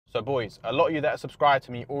So boys, a lot of you that are subscribed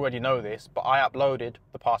to me already know this, but I uploaded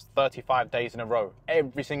the past 35 days in a row,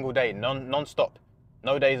 every single day, non-stop,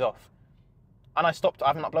 no days off. And I stopped, I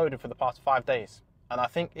haven't uploaded for the past 5 days. And I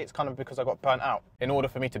think it's kind of because I got burnt out. In order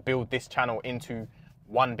for me to build this channel into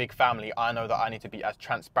one big family, I know that I need to be as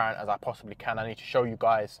transparent as I possibly can. I need to show you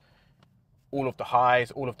guys all of the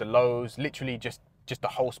highs, all of the lows, literally just the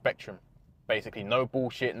whole spectrum. Basically, no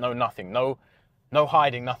bullshit, no nothing, no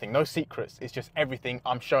hiding, nothing, no secrets. It's just everything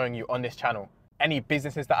I'm showing you on this channel. Any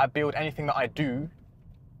businesses that I build, anything that I do,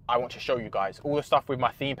 I want to show you guys. All the stuff with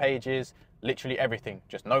my theme pages, literally everything,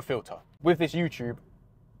 just no filter. With this YouTube,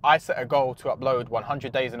 I set a goal to upload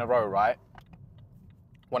 100 days in a row, right?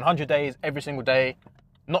 100 days, every single day.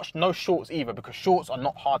 No shorts either, because shorts are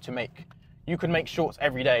not hard to make. You can make shorts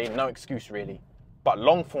every day, no excuse really. But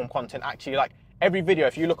long form content, actually, like every video,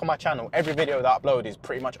 if you look on my channel, every video that I upload is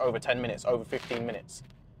pretty much over 10 minutes, over 15 minutes.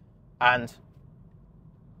 And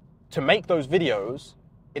to make those videos,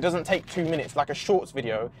 it doesn't take 2 minutes. Like a shorts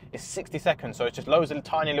video is 60 seconds, so it's just loads of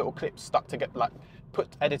tiny little clips stuck together, like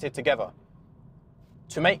edited together.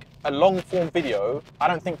 To make a long form video, I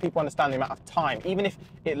don't think people understand the amount of time. Even if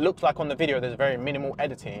it looks like on the video there's very minimal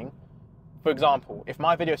editing. For example, if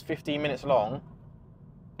my video is 15 minutes long,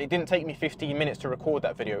 it didn't take me 15 minutes to record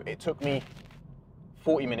that video. It took me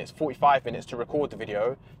 40 minutes, 45 minutes to record the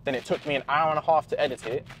video. Then it took me an hour and a half to edit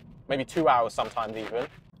it, maybe 2 hours sometimes even.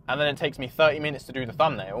 And then it takes me 30 minutes to do the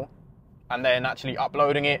thumbnail. And then actually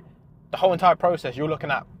uploading it, the whole entire process, you're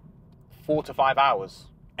looking at 4 to 5 hours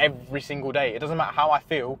every single day. It doesn't matter how I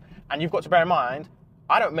feel. And you've got to bear in mind,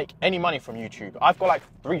 I don't make any money from YouTube. I've got like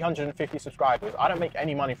 350 subscribers. I don't make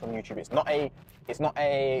any money from YouTube. It's not a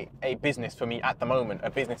business for me at the moment, a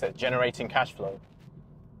business that's generating cash flow.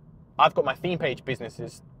 I've got my theme page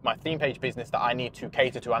business that I need to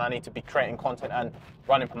cater to, and I need to be creating content and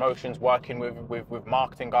running promotions, working with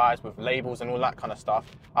marketing guys, with labels and all that kind of stuff.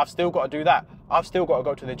 I've still got to do that. I've still got to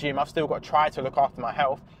go to the gym. I've still got to try to look after my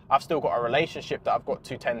health. I've still got a relationship that I've got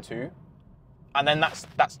to tend to. And then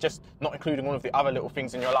that's just not including all of the other little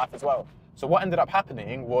things in your life as well. So what ended up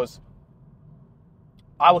happening was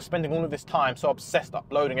I was spending all of this time so obsessed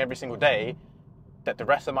uploading every single day that the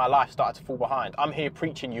rest of my life started to fall behind. I'm here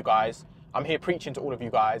preaching you guys. I'm here preaching to all of you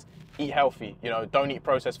guys. Eat healthy, you know, don't eat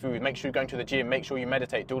processed food. Make sure you're going to the gym. Make sure you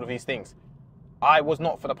meditate, do all of these things. I was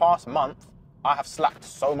not, for the past month, I have slacked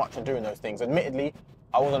so much on doing those things. Admittedly,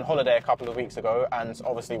 I was on holiday a couple of weeks ago, and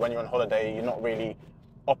obviously when you're on holiday, you're not really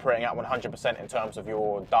operating at 100% in terms of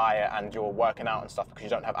your diet and your working out and stuff, because you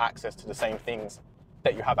don't have access to the same things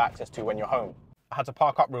that you have access to when you're home. I had to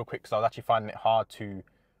park up real quick because I was actually finding it hard to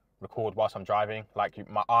record whilst I'm driving. Like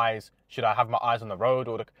my eyes, should I have my eyes on the road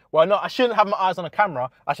or well, no, I shouldn't have my eyes on the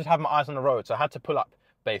camera. I should have my eyes on the road. So I had to pull up,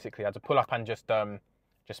 basically. I had to pull up and just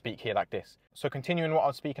speak here like this. So continuing what I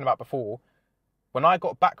was speaking about before, when I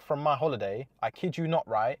got back from my holiday, I kid you not,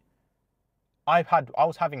 right, I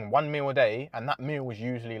was having one meal a day, and that meal was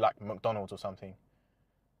usually like McDonald's or something.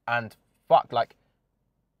 And fuck, like,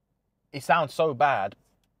 it sounds so bad,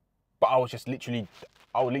 but I would literally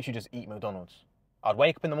just eat McDonald's. I'd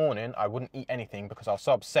wake up in the morning, I wouldn't eat anything because I was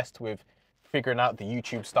so obsessed with figuring out the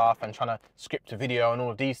YouTube stuff and trying to script a video and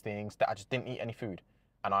all of these things that I just didn't eat any food.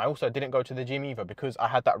 And I also didn't go to the gym either because I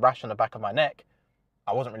had that rash on the back of my neck.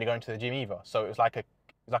 I wasn't really going to the gym either. So it was like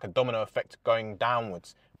a domino effect going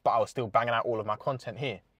downwards, but I was still banging out all of my content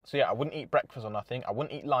here. So yeah, I wouldn't eat breakfast or nothing. I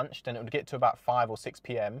wouldn't eat lunch. Then it would get to about 5 or 6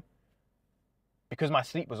 p.m. Because my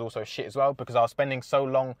sleep was also shit as well, because I was spending so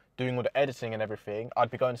long doing all the editing and everything,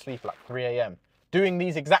 I'd be going to sleep at like 3 a.m. doing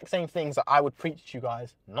these exact same things that I would preach to you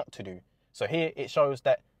guys not to do. So here it shows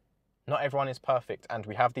that not everyone is perfect, and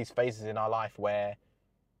we have these phases in our life where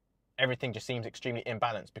everything just seems extremely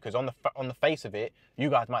imbalanced, because on the face of it, you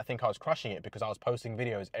guys might think I was crushing it because I was posting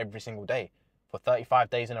videos every single day for 35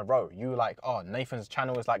 days in a row. You were like, oh, Nathan's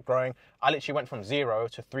channel is like growing. I literally went from 0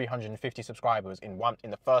 to 350 subscribers in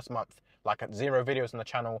the first month, like at 0 videos on the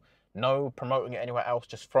channel, no promoting it anywhere else,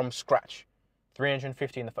 just from scratch.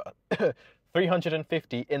 350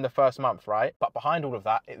 in the first month, right? But behind all of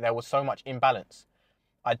that, there was so much imbalance.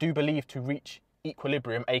 I do believe to reach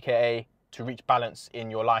equilibrium, aka to reach balance in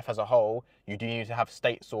your life as a whole, you do need to have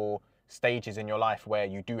states or stages in your life where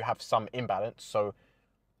you do have some imbalance. So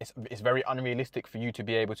it's very unrealistic for you to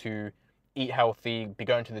be able to eat healthy, be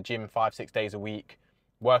going to the gym 5-6 days a week,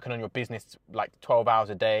 working on your business like 12 hours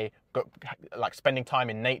a day, like spending time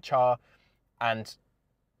in nature and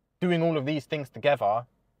doing all of these things together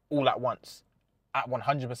all at once at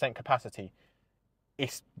 100% capacity.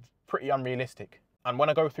 It's pretty unrealistic. And when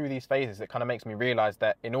I go through these phases, it kind of makes me realize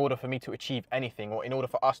that in order for me to achieve anything, or in order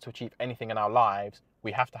for us to achieve anything in our lives,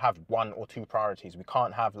 we have to have one or two priorities. We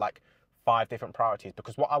can't have like 5 different priorities,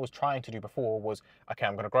 because what I was trying to do before was, okay,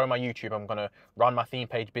 I'm going to grow my YouTube, I'm going to run my theme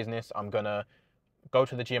page business, I'm going to go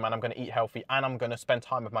to the gym, and I'm going to eat healthy, and I'm going to spend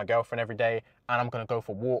time with my girlfriend every day, and I'm going to go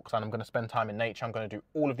for walks, and I'm going to spend time in nature, I'm going to do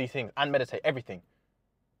all of these things and meditate, everything.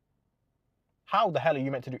 How the hell are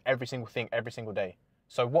you meant to do every single thing every single day?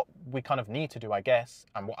 So what we kind of need to do, I guess,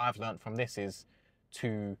 and what I've learned from this is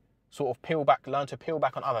to sort of learn to peel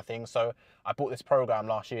back on other things. So I bought this program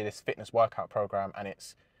last year, this fitness workout program, and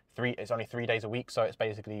it's only 3 days a week. So it's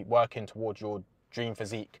basically working towards your dream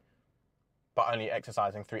physique, but only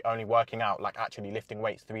only working out, like actually lifting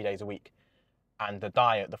weights 3 days a week. And the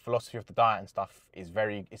diet, the philosophy of the diet and stuff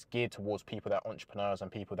it's geared towards people that are entrepreneurs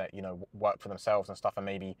and people that, you know, work for themselves and stuff, and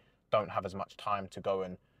maybe don't have as much time to go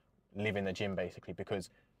and live in the gym, basically. Because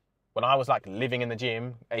when I was like living in the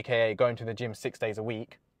gym, aka going to the gym 6 days a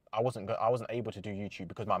week, I wasn't able to do YouTube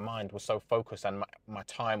because my mind was so focused and my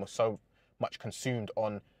time was so much consumed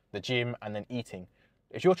on the gym and then eating.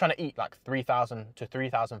 If you're trying to eat like 3,000 to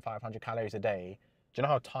 3,500 calories a day, do you know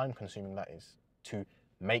how time consuming that is? To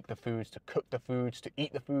make the foods, to cook the foods, to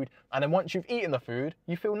eat the food. And then once you've eaten the food,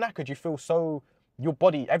 you feel knackered, you feel so, your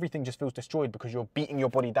body, everything just feels destroyed because you're beating your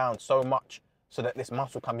body down so much so that this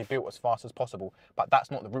muscle can be built as fast as possible. But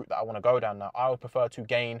that's not the route that I want to go down now. I would prefer to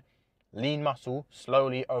gain lean muscle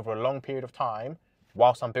slowly over a long period of time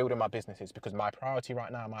whilst I'm building my businesses, because my priority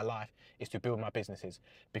right now in my life is to build my businesses.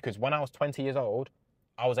 Because when I was 20 years old,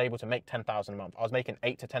 I was able to make 10,000 a month. I was making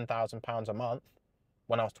 8 to 10,000 pounds a month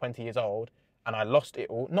when I was 20 years old, and I lost it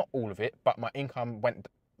all, not all of it, but my income got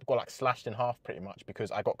like slashed in half pretty much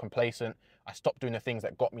because I got complacent. I stopped doing the things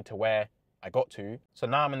that got me to where I got to. So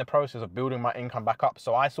now I'm in the process of building my income back up.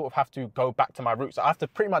 So I sort of have to go back to my roots. I have to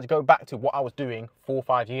pretty much go back to what I was doing 4 or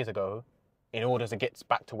 5 years ago in order to get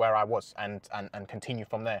back to where I was and continue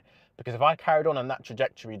from there. Because if I carried on that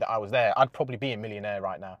trajectory that I was there, I'd probably be a millionaire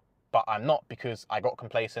right now. But I'm not, because I got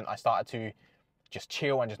complacent. I started to just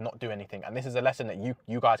chill and just not do anything. And this is a lesson that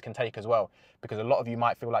you guys can take as well, because a lot of you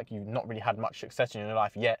might feel like you've not really had much success in your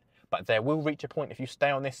life yet, but there will reach a point, if you stay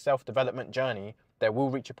on this self-development journey, there will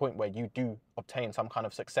reach a point where you do obtain some kind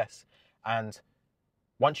of success. And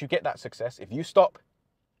once you get that success, if you stop,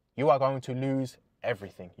 you are going to lose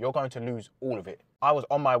everything. You're going to lose all of it. I was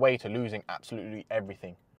on my way to losing absolutely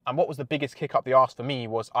everything. And what was the biggest kick up the arse for me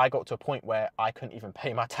was I got to a point where I couldn't even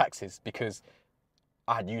pay my taxes because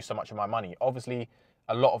I had used so much of my money. Obviously,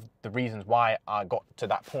 a lot of the reasons why I got to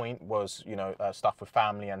that point was, you know, stuff with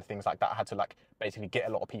family and things like that. I had to like basically get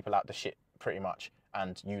a lot of people out the shit pretty much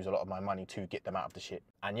and use a lot of my money to get them out of the shit.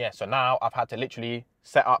 And yeah, so now I've had to literally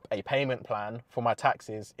set up a payment plan for my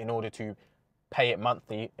taxes in order to pay it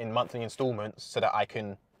monthly installments so that I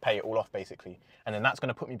can pay it all off basically. And then that's going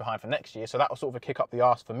to put me behind for next year. So that was sort of a kick up the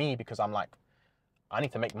arse for me, because I'm like, I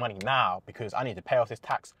need to make money now because I need to pay off this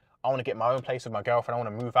tax. I want to get my own place with my girlfriend. I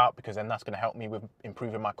want to move out because then that's going to help me with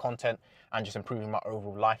improving my content and just improving my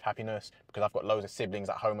overall life happiness, because I've got loads of siblings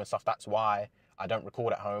at home and stuff. That's why I don't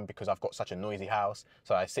record at home, because I've got such a noisy house.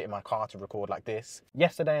 So I sit in my car to record like this.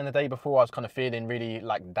 Yesterday and the day before, I was kind of feeling really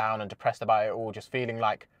like down and depressed about it all, just feeling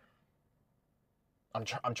like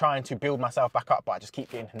I'm trying to build myself back up, but I just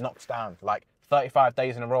keep getting knocked down. Like 35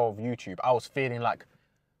 days in a row of YouTube, I was feeling like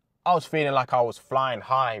I was flying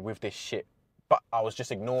high with this shit, but I was just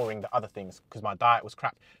ignoring the other things because my diet was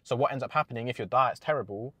crap. So what ends up happening, if your diet's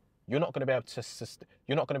terrible, you're not going to be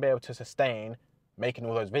able to sustain making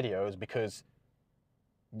all those videos because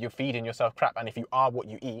you're feeding yourself crap. And if you are what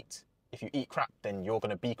you eat, if you eat crap, then you're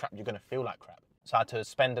going to be crap. You're going to feel like crap. So I had to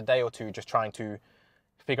spend a day or two just trying to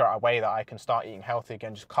figure out a way that I can start eating healthy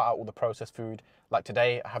again, just cut out all the processed food. Like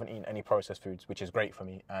today, I haven't eaten any processed foods, which is great for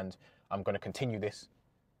me. And I'm going to continue this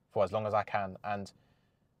for as long as I can. And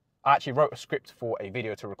I actually wrote a script for a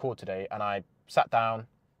video to record today, and I sat down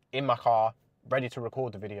in my car, ready to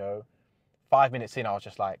record the video. 5 minutes in, I was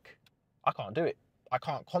just like, I can't do it. I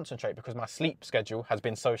can't concentrate because my sleep schedule has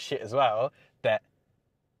been so shit as well that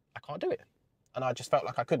I can't do it. And I just felt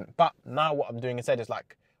like I couldn't. But now what I'm doing instead is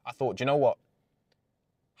like, I thought, do you know what?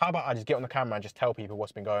 How about I just get on the camera and just tell people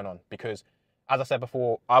what's been going on? Because as I said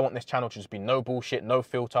before, I want this channel to just be no bullshit, no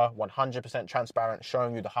filter, 100% transparent,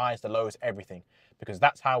 showing you the highs, the lows, everything. Because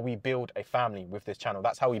that's how we build a family with this channel.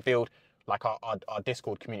 That's how we build like our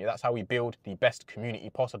Discord community. That's how we build the best community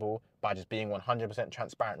possible, by just being 100%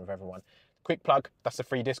 transparent with everyone. Quick plug, that's the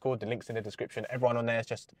free Discord. The link's in the description. Everyone on there is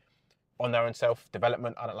just on their own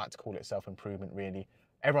self-development. I don't like to call it self-improvement really.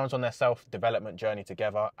 Everyone's on their self-development journey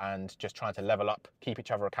together and just trying to level up, keep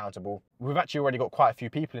each other accountable. We've actually already got quite a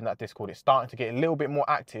few people in that Discord. It's starting to get a little bit more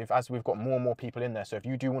active as we've got more and more people in there. So if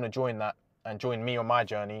you do want to join that and join me on my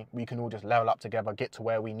journey, we can all just level up together, get to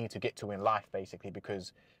where we need to get to in life, basically,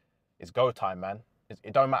 because it's go time, man.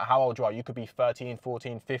 It don't matter how old you are. You could be 13,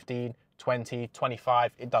 14, 15, 20,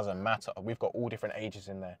 25. It doesn't matter. We've got all different ages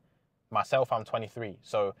in there. Myself, I'm 23,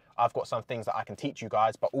 so I've got some things that I can teach you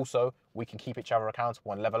guys, but also we can keep each other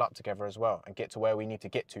accountable and level up together as well and get to where we need to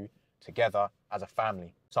get to together as a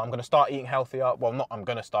family. So I'm going to start eating healthier. Well, not I'm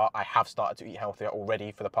going to start. I have started to eat healthier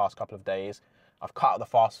already for the past couple of days. I've cut out the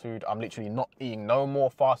fast food. I'm literally not eating no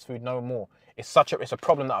more fast food, no more. It's a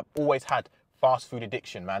problem that I've always had, fast food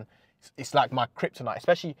addiction, man. It's like my kryptonite,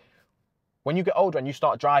 especially when you get older and you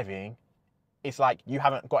start driving. It's like you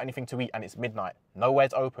haven't got anything to eat and it's midnight.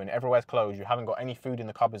 Nowhere's open, everywhere's closed. You haven't got any food in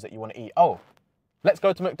the cupboards that you want to eat. Oh, let's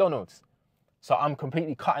go to McDonald's. So I'm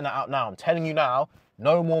completely cutting that out now. I'm telling you now,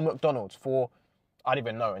 no more McDonald's for, I don't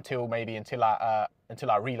even know, until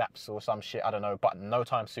I relapse or some shit, I don't know, but no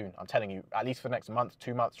time soon. I'm telling you, at least for the next month,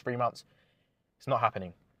 2 months, 3 months, it's not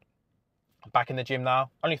happening. I'm back in the gym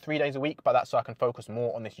now, only 3 days a week, but that's so I can focus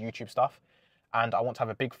more on this YouTube stuff. And I want to have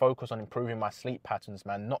a big focus on improving my sleep patterns,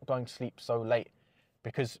 man. Not going to sleep so late.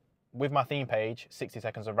 Because with my theme page, 60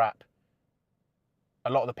 Seconds of Rap, a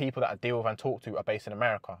lot of the people that I deal with and talk to are based in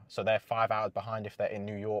America. So they're 5 hours behind if they're in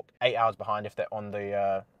New York, 8 hours behind if they're on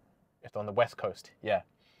the West Coast. Yeah.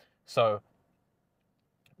 So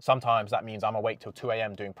sometimes that means I'm awake till 2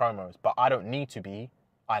 a.m. doing promos. But I don't need to be.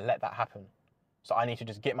 I let that happen. So I need to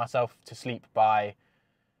just get myself to sleep by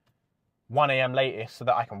 1 a.m. latest so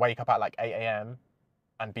that I can wake up at like 8 a.m.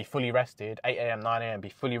 and be fully rested, 8 a.m., 9 a.m., be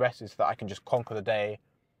fully rested so that I can just conquer the day,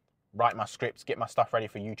 write my scripts, get my stuff ready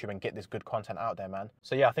for YouTube and get this good content out there, man.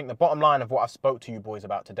 So yeah, I think the bottom line of what I spoke to you boys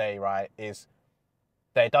about today, right, is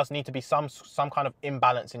there does need to be some kind of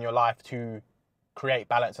imbalance in your life to create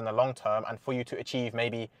balance in the long term. And for you to achieve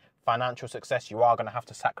maybe financial success, you are going to have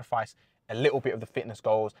to sacrifice a little bit of the fitness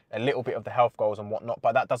goals, a little bit of the health goals and whatnot,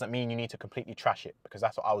 but that doesn't mean you need to completely trash it, because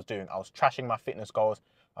that's what I was doing. I was trashing my fitness goals,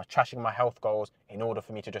 I was trashing my health goals in order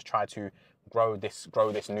for me to just try to grow this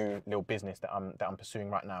new little business that I'm pursuing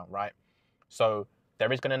right now, right? So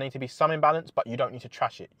there is going to need to be some imbalance, but you don't need to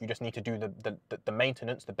trash it. You just need to do the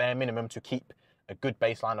maintenance, the bare minimum to keep a good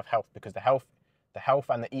baseline of health, because the health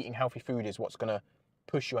and the eating healthy food is what's going to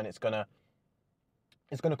push you, and it's going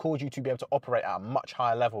to cause you to be able to operate at a much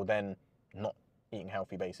higher level than not eating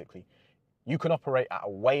healthy, basically. You can operate at a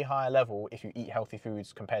way higher level if you eat healthy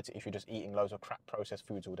foods compared to if you're just eating loads of crap processed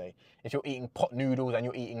foods all day. If you're eating pot noodles and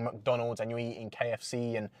you're eating McDonald's and you're eating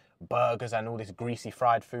KFC and burgers and all this greasy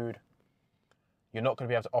fried food, you're not going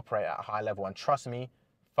to be able to operate at a high level. And trust me,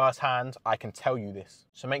 firsthand, I can tell you this.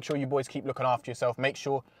 So make sure you boys keep looking after yourself. Make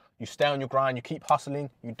sure you stay on your grind, you keep hustling,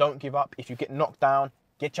 you don't give up. If you get knocked down,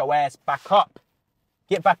 get your ass back up.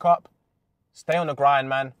 Get back up, stay on the grind,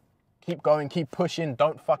 man. Keep going, keep pushing,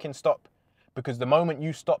 don't fucking stop. Because the moment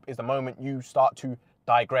you stop is the moment you start to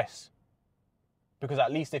digress. Because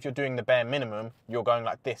at least if you're doing the bare minimum, you're going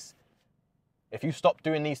like this. If you stop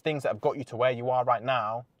doing these things that have got you to where you are right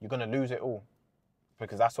now, you're going to lose it all.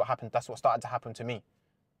 Because that's what happened, that's what started to happen to me.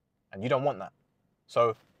 And you don't want that.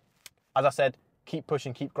 So, as I said, keep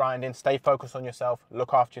pushing, keep grinding, stay focused on yourself,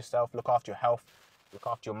 look after your health, look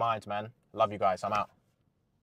after your mind, man. Love you guys, I'm out.